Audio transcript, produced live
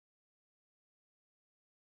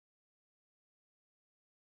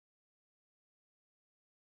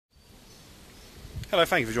Hello,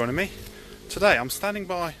 thank you for joining me. Today I'm standing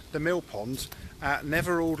by the mill pond at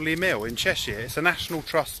Nether Alderley Mill in Cheshire. It's a National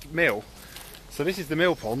Trust mill. So this is the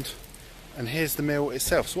mill pond and here's the mill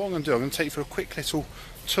itself. So what I'm going to do, I'm going to take you for a quick little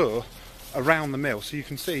tour around the mill so you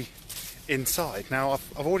can see inside. Now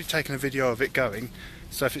I've already taken a video of it going,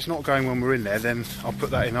 so if it's not going when we're in there then I'll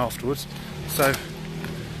put that in afterwards. So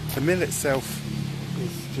the mill itself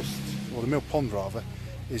is just, or the mill pond rather,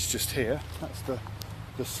 is just here. That's the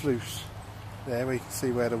sluice there where you can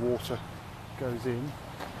see where the water goes in.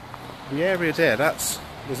 The area there, there's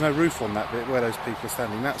no roof on that bit where those people are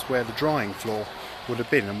standing. That's where the drying floor would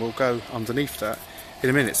have been, and we'll go underneath that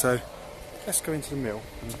in a minute. So let's go into the mill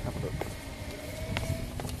and have a look.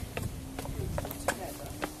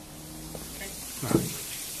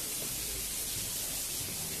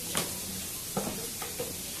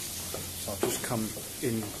 So I've just come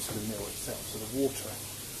into the mill itself, so the water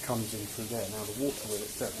comes in through there. Now the water wheel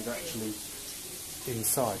itself is actually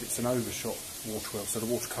inside. It's an overshot water wheel, so the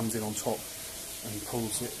water comes in on top and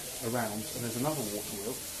pulls it around, and there's another water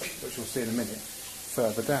wheel which we'll see in a minute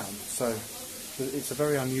further down. So it's a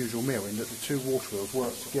very unusual mill in that the two water wheels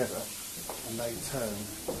work together and they turn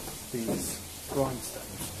these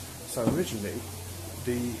grindstones. So originally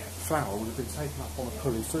the flour would have been taken up on a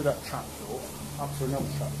pulley through that trapdoor up to another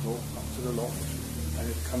trapdoor up to the loft, and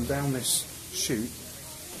it would come down this chute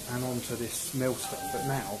and onto this millstone. But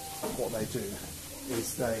now what they do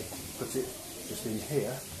is they put it just in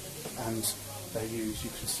here, and they use,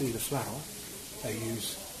 you can see the flour, they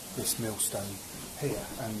use this millstone here,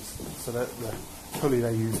 and so that the pulley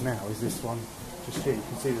they use now is this one just here. You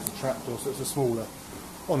can see there's a trapdoor, so it's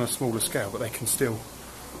on a smaller scale, but they can still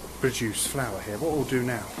produce flour here. What we'll do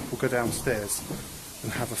now, we'll go downstairs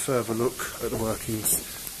and have a further look at the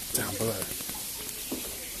workings down below.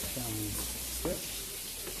 Down these steps.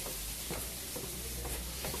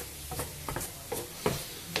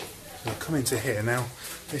 So come into here now.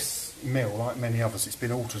 This mill, like many others, it's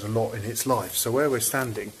been altered a lot in its life. So where we're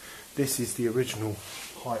standing, this is the original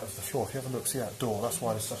height of the floor. If you have a look, see that door, that's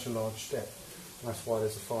why there's such a large step. And that's why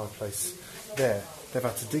there's a fireplace there. They've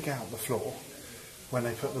had to dig out the floor when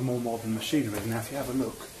they put the more modern machinery in. Now if you have a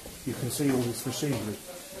look, you can see all this machinery,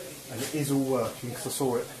 and it is all working because I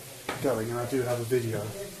saw it going, and I do have a video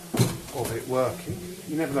of it working.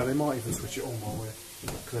 You never know, they might even switch it on while we're,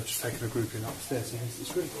 because I've just taken a group in upstairs.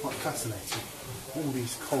 It's really quite fascinating. All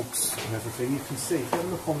these cogs and everything, you can see, if you have a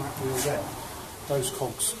look on that wheel there, those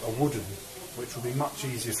cogs are wooden, which will be much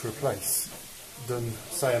easier to replace than,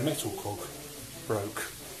 say, a metal cog broke,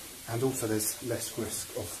 and also there's less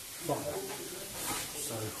risk of fire.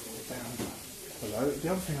 So down below, the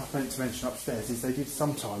other thing I meant to mention upstairs is they did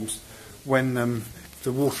sometimes, when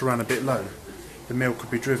the water ran a bit low, the mill could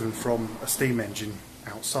be driven from a steam engine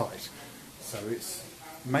outside. So it's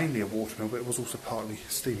mainly a water mill, but it was also partly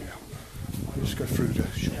a steam mill. We'll just go through the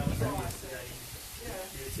shop.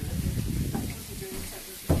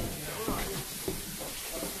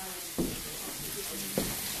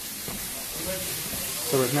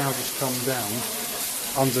 So we've now just come down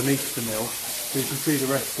underneath the mill, so you can see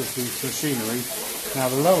the rest of the machinery. Now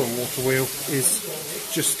the lower water wheel is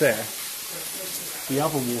just there. The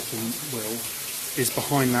other water wheel is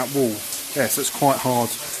behind that wall there, so it's quite hard.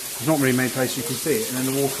 There's not really many places you can see it, and then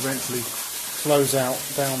the water eventually flows out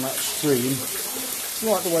down that stream,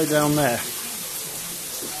 right the way down there.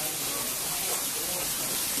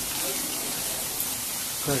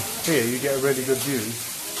 So here you get a really good view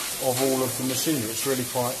of all of the machinery. It's really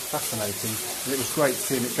quite fascinating, and it was great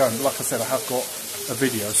seeing it going. But like I said, I have got a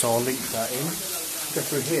video, so I'll link that in. Go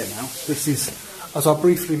through here now. This is, as I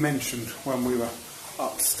briefly mentioned when we were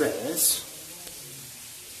upstairs,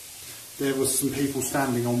 there was some people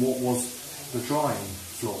standing on what was the drying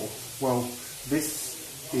floor. Well,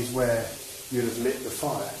 this is where you'd have lit the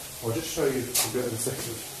fire. I'll just show you a bit in a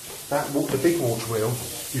second. The big water wheel,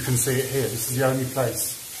 you can see it here. This is the only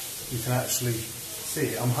place you can actually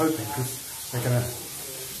see it. I'm hoping, because they're going to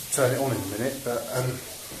turn it on in a minute, but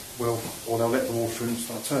or they'll let the water in and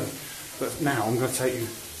start turning. But now I'm going to take you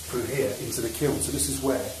through here into the kiln. So this is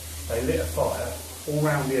where they lit a fire. All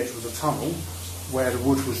round the edge was a tunnel where the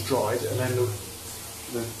wood was dried, and then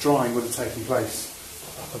the drying would have taken place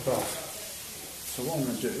up above. So what I'm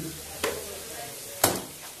going to do,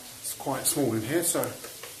 it's quite small in here, so I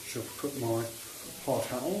shall put my hard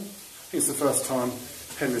hat on. I think it's the first time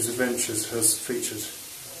Henry's Adventures has featured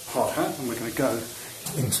hard hat, and we're going to go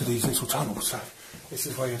into these little tunnels. So this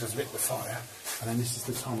is where you'd have lit the fire, and then this is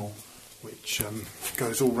the tunnel which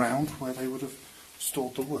goes all round where they would have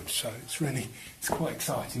stored the wood. So it's quite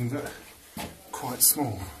exciting, but quite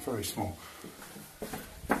small, very small.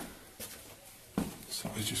 So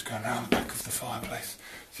was just going around the back of the fireplace.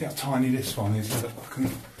 See how tiny this one is? Look, I can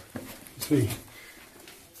see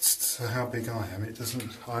how big I am. It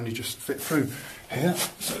doesn't, I only just fit through here.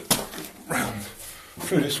 So round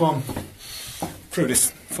through this one, through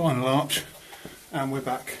this final arch, and we're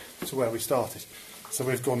back to where we started. So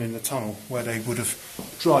we've gone in the tunnel where they would have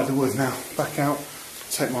dried the wood. Now back out,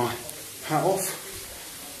 take my hat off.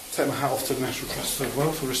 Take my hat off to the National Trust as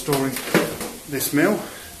well for restoring this mill,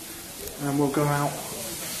 and we'll go out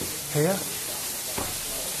here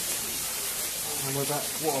and we're back.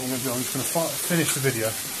 What I'm going to do, I'm just going to finish the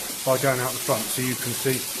video by going out the front so you can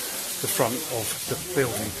see the front of the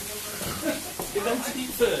building. He rented it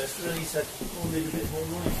first and then he said, oh, need a bit more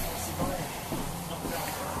money.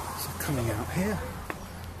 So coming out here,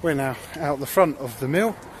 we're now out the front of the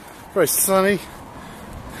mill, very sunny.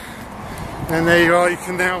 And there you are, you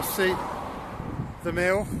can now see the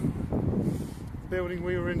mill, building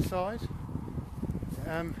we were inside.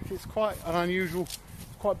 It's quite an unusual,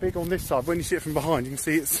 quite big on this side. When you see it from behind, you can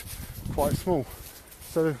see it's quite small.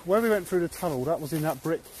 So when we went through the tunnel, that was in that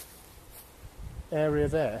brick area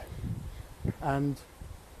there. And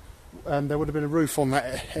there would have been a roof on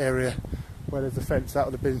that area where there's a fence. That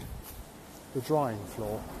would have been the drying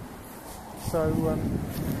floor. So,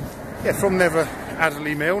 yeah, from Nether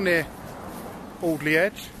Alderley Mill near Alderley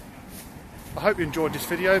Edge. I hope you enjoyed this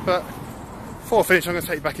video, but before I finish I'm going to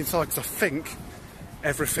take you back inside because I think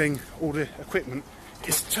everything, all the equipment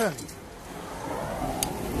is turning.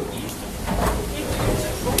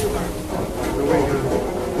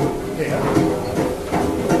 Here.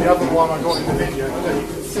 The other one I got in the video, there you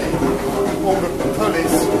can see all the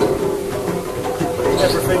pulleys,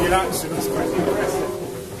 everything in action. That's pretty impressive.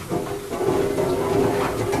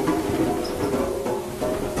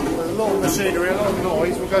 A lot of machinery, a lot of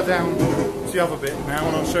noise. We'll go down to the other bit now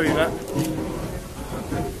and I'll show you that.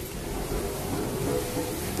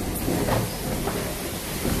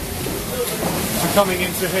 So coming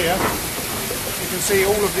into here, you can see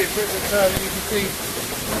all of the equipment turning. You can see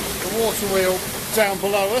the water wheel down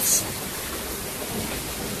below us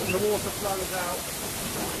and the water flows out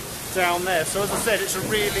down there. So as I said, it's a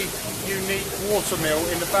really unique water mill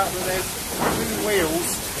in the fact that there's two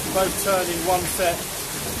wheels both turning one set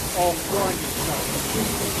of grinding stones.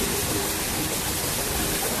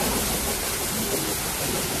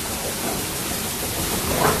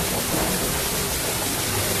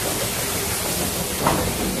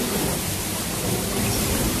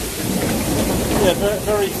 Yeah,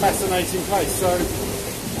 very fascinating place. So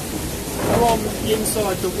we're on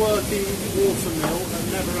inside the working water mill at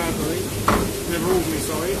Nether Alderley,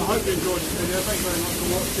 sorry. I hope you enjoyed this video. Thank you very much for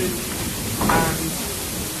watching. And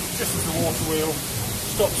just as the water wheel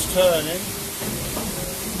stops turning,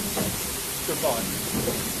 goodbye.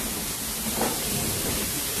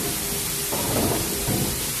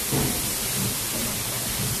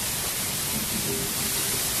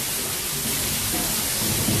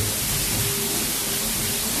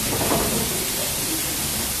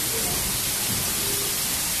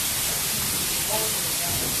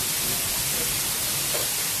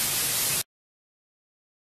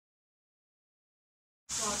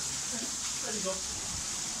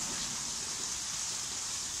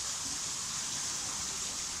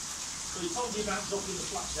 So he told me about dropping the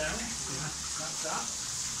flat down. Yeah. That's that.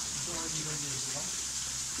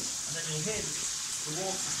 And then you'll hear the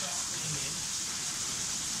water start coming in.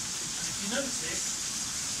 And if you notice,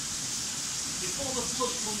 before the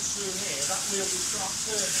flood comes through here, that wheel will start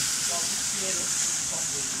turning. So I'll just gear up to the top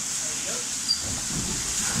wheel. There you go.